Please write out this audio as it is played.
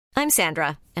I'm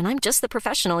Sandra, and I'm just the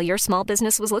professional your small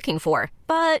business was looking for.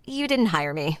 But you didn't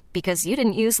hire me because you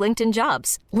didn't use LinkedIn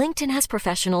Jobs. LinkedIn has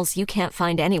professionals you can't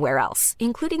find anywhere else,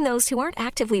 including those who aren't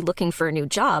actively looking for a new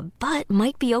job, but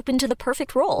might be open to the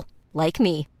perfect role, like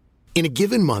me. In a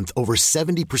given month, over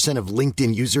 70% of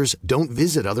LinkedIn users don't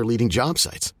visit other leading job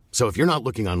sites. So if you're not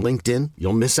looking on LinkedIn,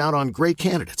 you'll miss out on great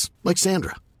candidates like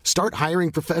Sandra. Start hiring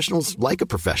professionals like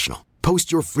a professional.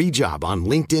 Post your free job on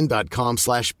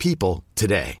linkedin.com/people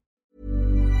today.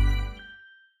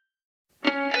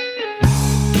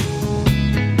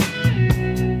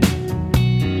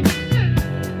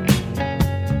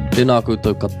 Tēnā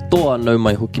koutou katoa nau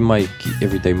mai hoki mai ki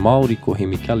Everyday Māori ko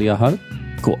Hemi Kelly ahau.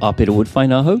 Ko Apera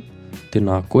Woodfine ahau.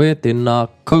 Tēnā koe, tēnā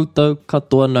koutou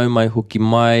katoa nau mai hoki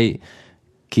mai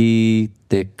ki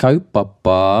te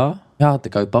kaupapa. Hea te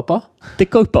kaupapa? Te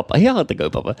kaupapa, hea te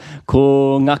kaupapa.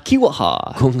 Ko ngā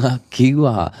kiwaha. Ko ngā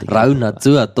kiwaha. Rauna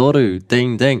tua toru,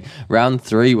 ding ding. Round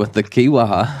 3 with the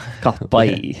kiwaha. Ka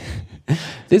pai.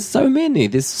 There's so many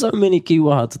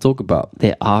kiwaha to talk about.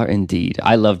 There are indeed.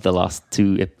 I loved the last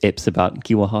 2 eps about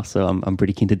kiwaha, so I'm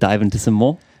pretty keen to dive into some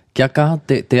more. Kia kaha,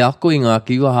 te ako i ngā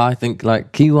kiwaha, I think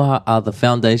like kiwaha are the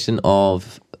foundation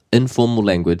of informal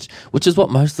language, which is what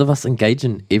most of us engage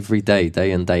in every day,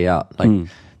 day in, day out. Like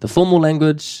the formal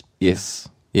language, yes,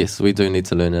 we do need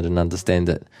to learn it and understand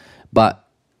it. But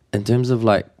in terms of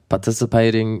like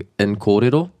participating in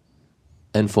kōrero,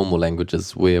 informal language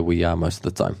is where we are most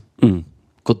of the time.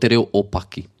 Ko te reo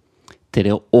opaki. Te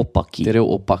reo opaki. Te reo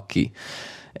opaki.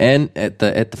 And at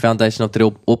the foundation of te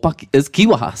reo opaki is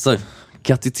kiwaha. So,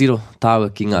 kia titiro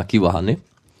tāua ki ngā kiwaha, ne?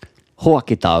 Hoa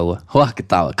ke tāua. Hoa ke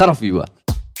tāua. Karawhiua.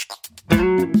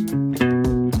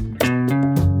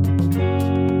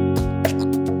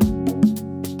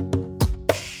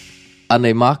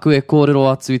 Anei māku e kōrero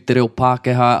atu I te reo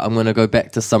Pākehā. I'm going to go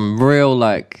back to some real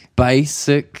like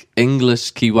basic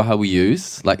English kiwaha we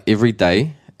use like every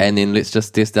day. And then let's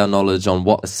just test our knowledge on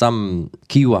what some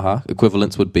kiwaha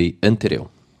equivalents would be in te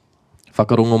reo.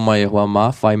 Whakarongo mai e hoa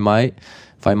mā, whai mai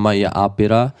e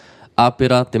āpera.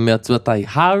 Āpera, te mea tuatai,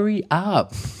 hurry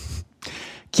up.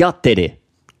 Kia tere.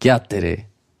 Kia tere.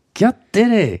 Kia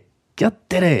tere. Kia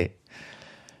tere.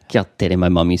 Kia tere. My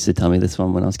mum used to tell me this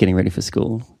one when I was getting ready for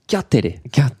school. Kia tere.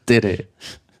 Kia tere.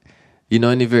 You know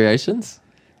any variations?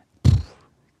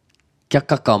 Kia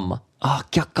kakama. Ah,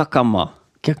 kia kakama.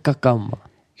 Kia kakama.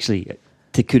 Actually,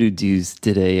 Te Kuru Dues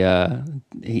did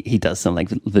he does some like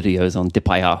videos on Te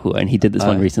Paiahua, and he did this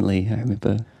one recently. I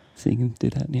remember seeing him do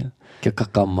that, yeah. Kia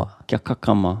kakama. Kia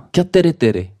kakama. Kia tere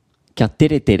tere. Kia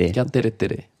tere tere. Kia tere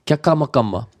tere. Kia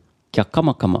kamakama. Kia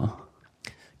kamakama.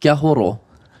 Kia horo.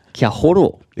 Kia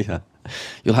horo. Yeah.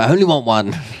 You're like, I only want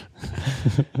one.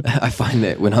 I find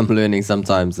that when I'm learning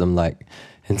sometimes I'm like,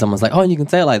 and someone's like, oh, you can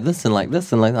say it like this and like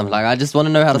this and like that. I'm like, I just want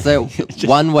to know how to say it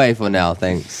one way for now,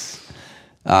 thanks.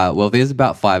 Well, there's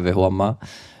about 5 e hoa mā.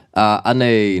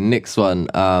 Ane, next one.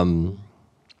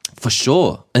 For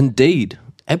sure. Indeed.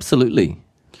 Absolutely.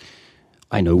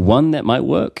 I know one that might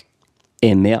work.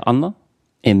 E mea ana.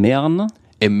 E mea ana.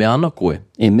 E mea ana koe.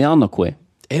 E mea ana koe.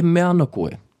 E mea ana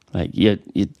koe. Like, you're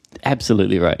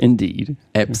absolutely right. Indeed.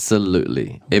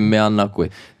 Absolutely. E mea ana koe.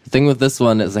 The thing with this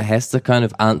one is it has to kind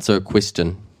of answer a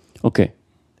question. Okay.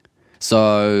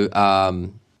 So,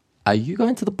 are you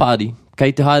going to the party?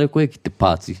 Kei te haere koe ki te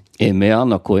party. E mea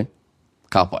ana koe.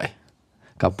 Ka pai.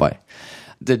 Ka pai.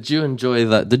 Did you enjoy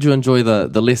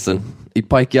the lesson? I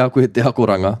pai ki a koe te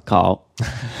hakoranga. Kao.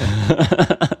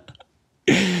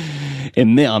 E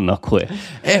mea ana koe.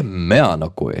 E mea ana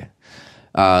koe.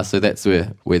 So that's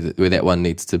where that one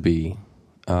needs to be,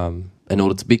 in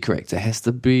order to be correct. It has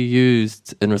to be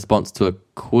used in response to a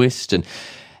question.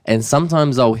 And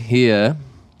sometimes I'll hear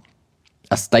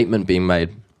a statement being made,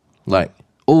 like,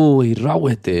 oh, I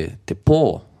rawe te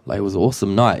pō. Like, it was an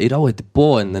awesome night. I rawe te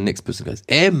pō. And the next person goes,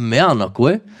 e mea ana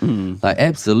koe. Like,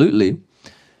 absolutely.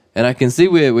 And I can see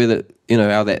where the, you know,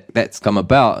 how that's come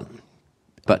about.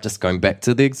 But just going back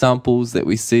to the examples that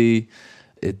we see,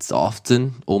 it's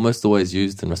often, almost always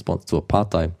used in response to a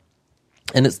pātai.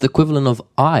 And it's the equivalent of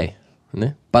I,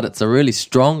 ne? But it's a really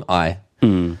strong I.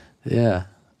 Yeah,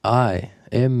 I.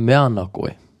 E mea ana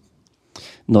koe.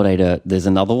 Nō reira, there's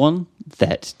another one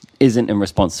that isn't in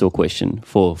response to a question,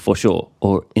 for sure,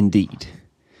 or indeed.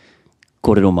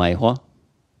 Kōrero mai hoa.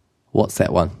 What's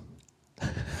that one?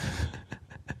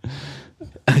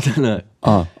 I don't know.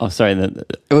 Oh, sorry.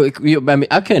 I mean,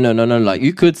 okay, no. Like,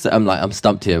 you could say, I'm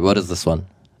stumped here. What is this one?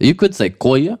 You could say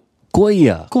koia.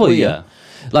 Koia.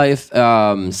 Like if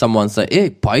someone say, e,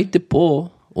 pai te pō,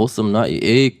 awesome night,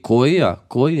 e,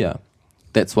 koia.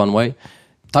 That's one way.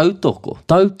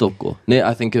 Tautoko.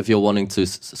 I think if you're wanting to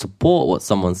support what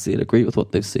someone said, agree with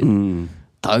what they've said.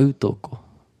 Tautoko.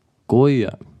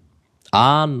 Koia.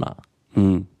 Ana.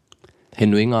 He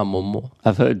nui ngā momo.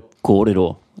 I've heard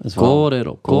kōrero as well.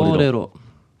 Kōrero.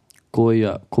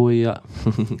 Koia.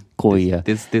 Koia.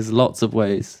 There's lots of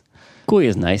ways. Koia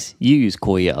is nice. You use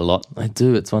koia a lot. I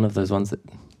do. It's one of those ones that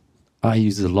I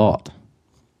use a lot.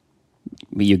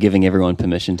 You're giving everyone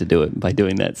permission to do it by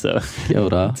doing that, so. Kia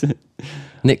ora.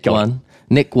 Nick one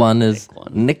is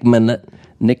Nick minute.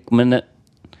 Nick minute.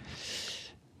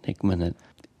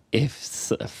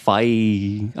 If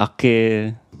whai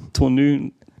ake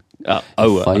tonu...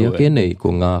 Aua. Whai ake nei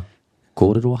ko ngā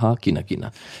kōrero hā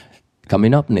kina.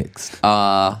 Coming up next.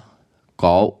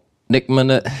 Ko Nick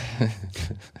minute.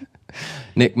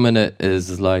 Nick minute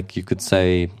is like, you could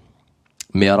say,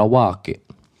 mea rawake.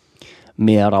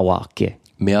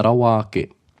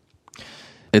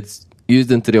 It's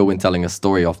used in te reo when telling a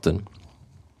story often,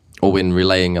 or when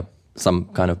relaying some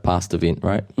kind of past event,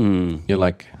 right? You're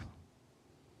like,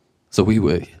 so we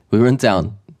were in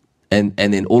town, and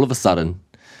then all of a sudden,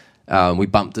 we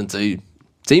bumped into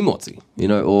Timoti,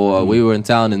 or we were in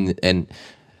town and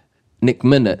Nick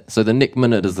minute. So the Nick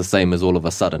minute is the same as all of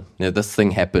a sudden. This thing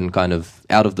happened kind of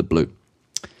out of the blue.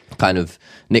 Kind of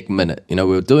Nick minute. We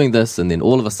were doing this and then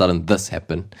all of a sudden this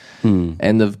happened.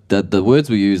 And the words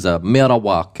we use are mea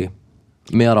rawake.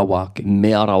 I'm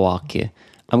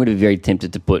going to be very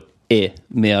tempted to put mea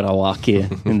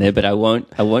rawake in there, but I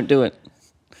won't do it.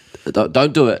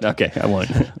 Don't do it. Okay, I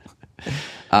won't.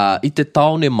 I te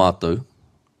taone mātou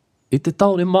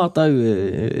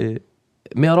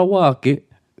mea rawake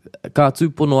ka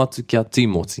tūpono atu kia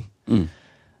Timoti.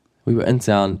 We were in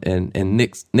town, and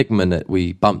next minute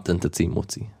we bumped into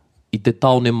Timoti. I te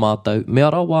taone mātou,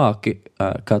 mea rawake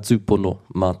ka tūpono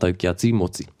mātou kia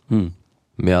Timoti.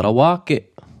 Mea rawake,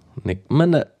 next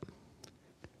minute.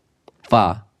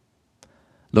 Wha.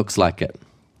 Looks like it.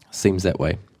 Seems that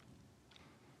way.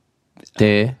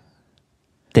 Te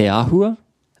ahua?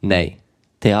 Nei.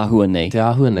 Te ahua nei.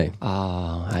 Ka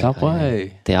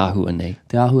pai. Te ahua nei.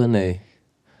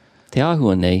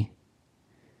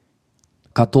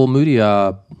 Ka tō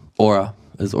muria ora.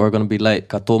 Is ora going to be late?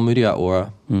 Ka tō muria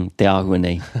ora. Te ahua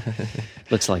nei.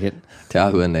 Looks like it. Te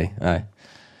ahua nei, ai.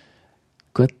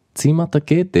 Kua tīmata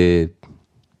ke te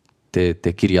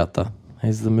kiriata.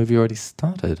 Has the movie already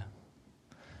started?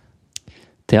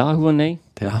 Te ahua nei.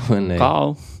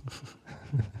 Kao.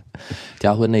 Te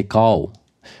ahua nei kao.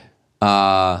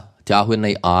 Te ahua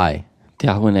nei ai.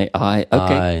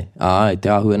 Okay. Ai. Te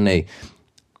ahua nei.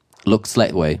 Looks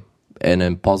that way. In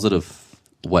a positive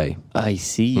way. I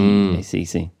see. I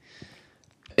see.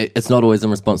 It's not always in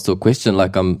response to a question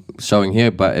like I'm showing here,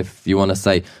 but if you want to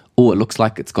say, oh, it looks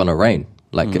like it's going to rain.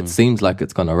 Like it seems like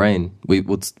it's going to rain. We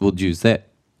would use that.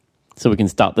 So we can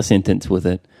start the sentence with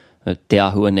it. Te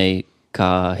ahua nei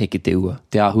ka heke te ua.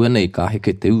 Te ahua nei ka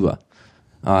heke te ua.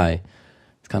 Ai.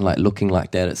 It's kind of like looking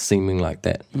like that. It's seeming like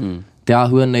that. Te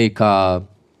ahua nei ka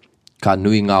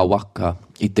nui ngā waka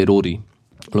I te rori.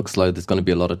 Looks like there's going to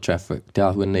be a lot of traffic. Te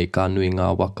ahua nei ka nui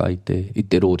ngā waka I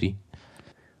te rori.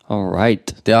 All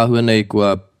right. Te ahua nei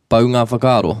kua pau ngā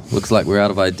whakaaro. Looks like we're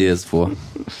out of ideas for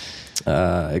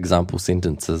example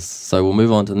sentences. So we'll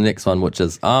move on to the next one, which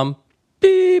is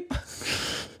beep.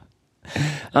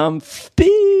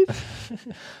 Beep.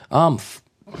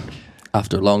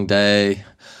 After a long day.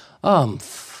 I'm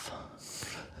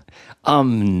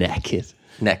knackered.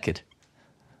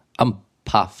 I'm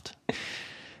puffed.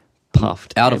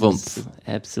 Out of oomph.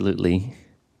 Absolutely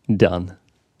done.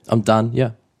 I'm done,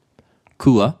 yeah.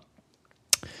 Kua.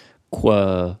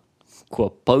 Kua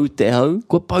pau te hau.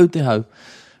 Kua pau te hau.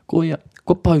 Kua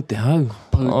pau te hau.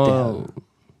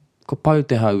 Kua pau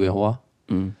te hau e hoa.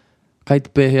 Kei te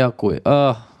pēhea koe.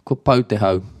 Kua pau te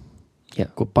hau. Yeah.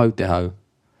 Kua pau te hau.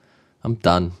 I'm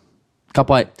done. Ka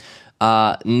pai.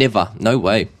 Never. No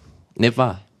way.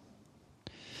 Never.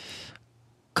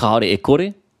 Kaore e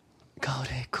kore?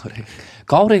 Kaore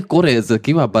kore is a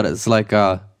kiwa, but it's like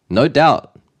no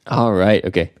doubt. All right,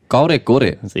 okay. Kaore kore.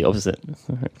 It's the opposite.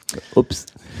 Oops.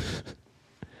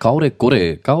 Kaore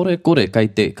kore. Kei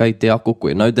te ako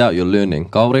koe. No doubt you're learning.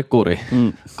 Kaore kore.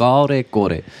 Kaore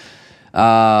kore.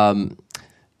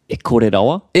 E kore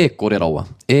rawa? E kore rawa.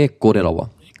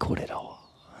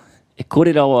 E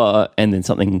kore rawa, and then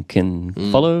something can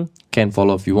follow? Can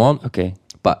follow if you want. Okay.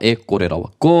 But e kore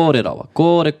rawa. Kore rawa.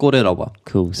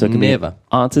 Cool. So it can Never. be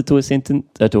an answer to a sentence,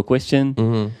 to a question.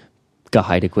 Ka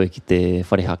haere koe ki te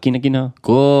whareha kina.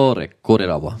 Kore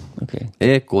rawa. Okay.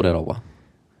 E kore rawa.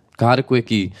 Ka haere koe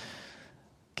ki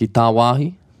tā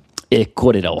wāhi. E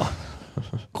kore rawa.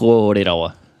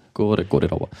 Kore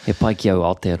rawa. He pai ki au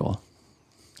Aotearoa.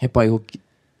 He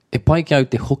pai ki au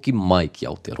te hoki mai ki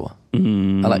Aotearoa. I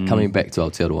like coming back to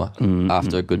Aotearoa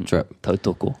after a good trip.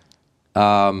 Tautoko.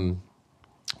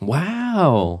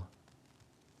 Wow.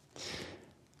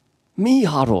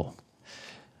 Miharo.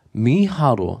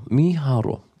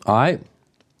 Miharo. Ai.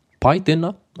 Pai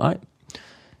tēnā. Ai.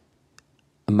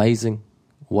 Amazing.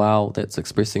 Wow, that's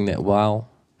expressing that wow.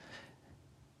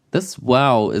 This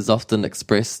wow is often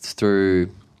expressed through,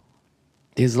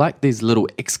 there's like these little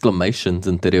exclamations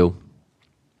in te reo.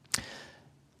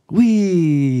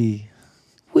 Wee!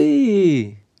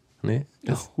 Ne?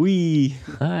 Wee.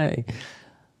 Ai.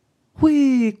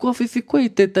 Wee! Kua whiwhi koe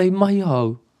tētai mahi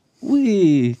hau.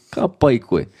 Wee! Ka pai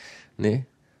koe. Ne?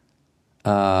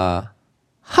 Ha!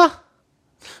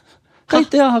 Kei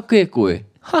te aha koe.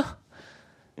 Ha!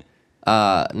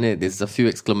 There's a few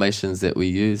exclamations that we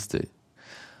use to.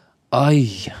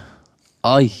 Ai.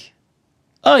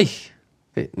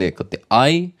 Ne, ko te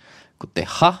ai, ko te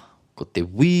ha, ko te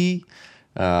wi,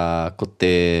 ko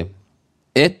te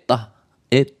eta.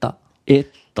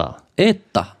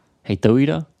 Hei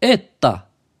tauira. Eta.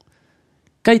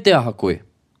 Kei te aha koe.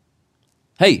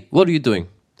 Hey, what are you doing?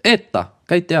 Eta.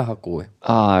 Kei te aha koe.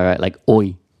 Right, like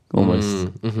oi, almost.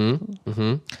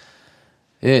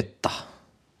 Eta.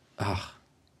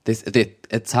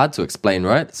 It's hard to explain,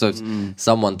 right? So if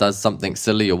someone does something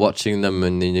silly, you're watching them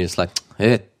and then you're just like,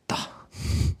 Eta.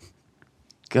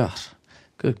 God.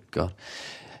 Good God.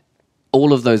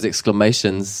 All of those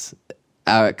exclamations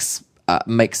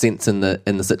make sense in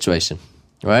the situation,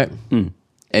 right?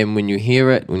 And when you hear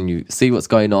it, when you see what's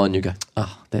going on, you go,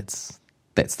 that's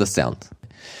the sound.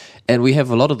 And we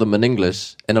have a lot of them in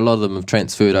English, and a lot of them have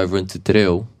transferred over into te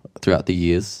reo throughout the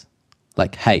years.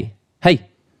 Like, hey,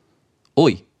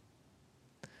 oi.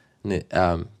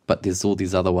 But there's all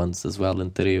these other ones as well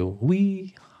in te reo.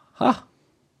 Wee, ha,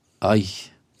 ai.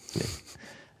 Yeah.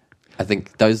 I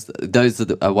think those are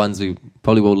the ones we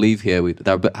probably will leave here.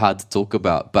 They're a bit hard to talk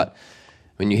about, but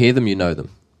when you hear them, you know them.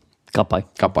 Ka pai.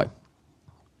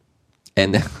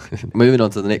 And moving on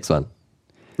to the next one.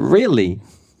 Really?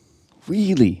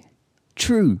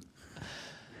 True.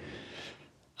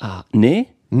 Ne?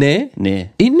 Ne?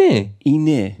 Ine?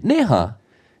 Neha?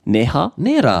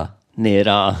 Nera?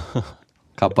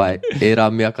 Ka pai. E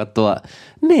rā mea katoa.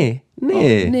 Ne?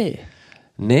 Really?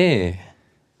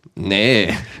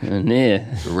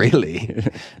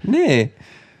 Ne?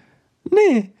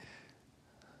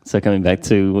 So coming back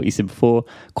to what you said before,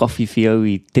 kua whiwhi au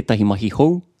I tētahi mahi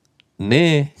hou.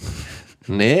 Ne?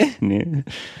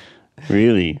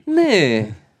 Really?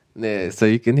 Ne. So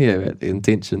you can hear the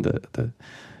intention,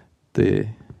 the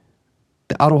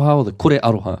aroha o the kore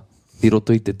aroha I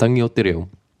roto I te tangi o te reo.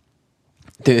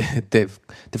 Te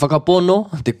whakapono,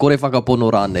 te kore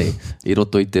whakapono rānei I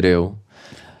roto I te reo.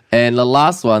 And the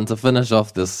last one to finish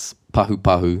off this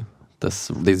pahu,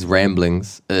 these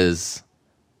ramblings is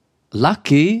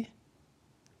lucky.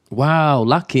 Wow,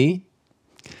 lucky.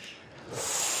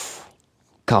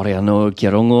 Kaore anō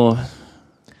kia rongo.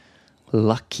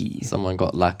 Lucky. Someone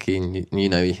got lucky, and you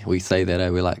know we say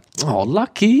that, we're like, oh,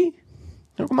 lucky?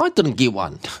 How come I didn't get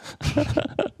one?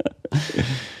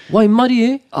 Wai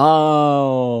marie?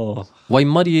 Oh. Wai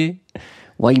marie?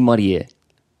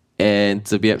 And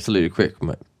to be absolutely correct,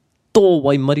 mate, tō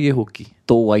wai marie hoki.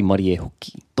 Tō wai marie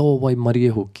hoki. Tō wai marie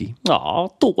hoki.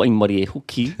 Tō wai marie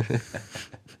hoki.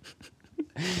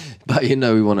 But you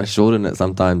know we want to shorten it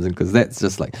sometimes, because that's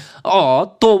just like,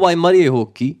 oh, tō wai marie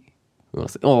hoki. We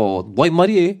want to say, oh, wai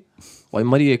marie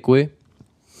koe. You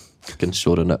can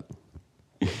shorten it.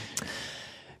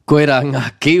 Koe rā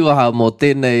ngā kiwaha mō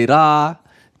tēnei rā,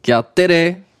 kia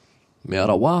tere, me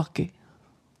ara wāke,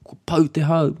 ko pau te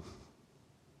hau.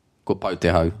 Ko pau te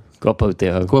hau.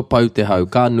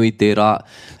 Ka nui te rā.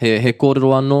 He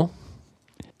kōrero anō?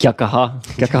 Kia kaha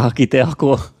ki te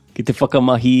ako, ki te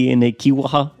whakamahi e nei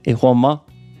kiwaha e hoa mā.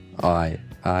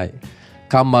 Ai.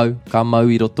 Ka mau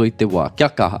I roto I te wā. Kia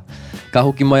kaha. Ka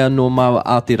hoki mai anō māua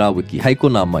Aotearoa. Hei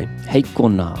kona mai. Hei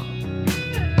kona.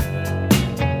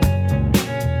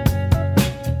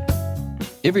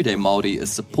 Everyday Māori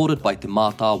is supported by Te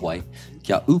Mātāwai,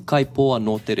 kia ukai poa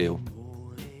no te reo.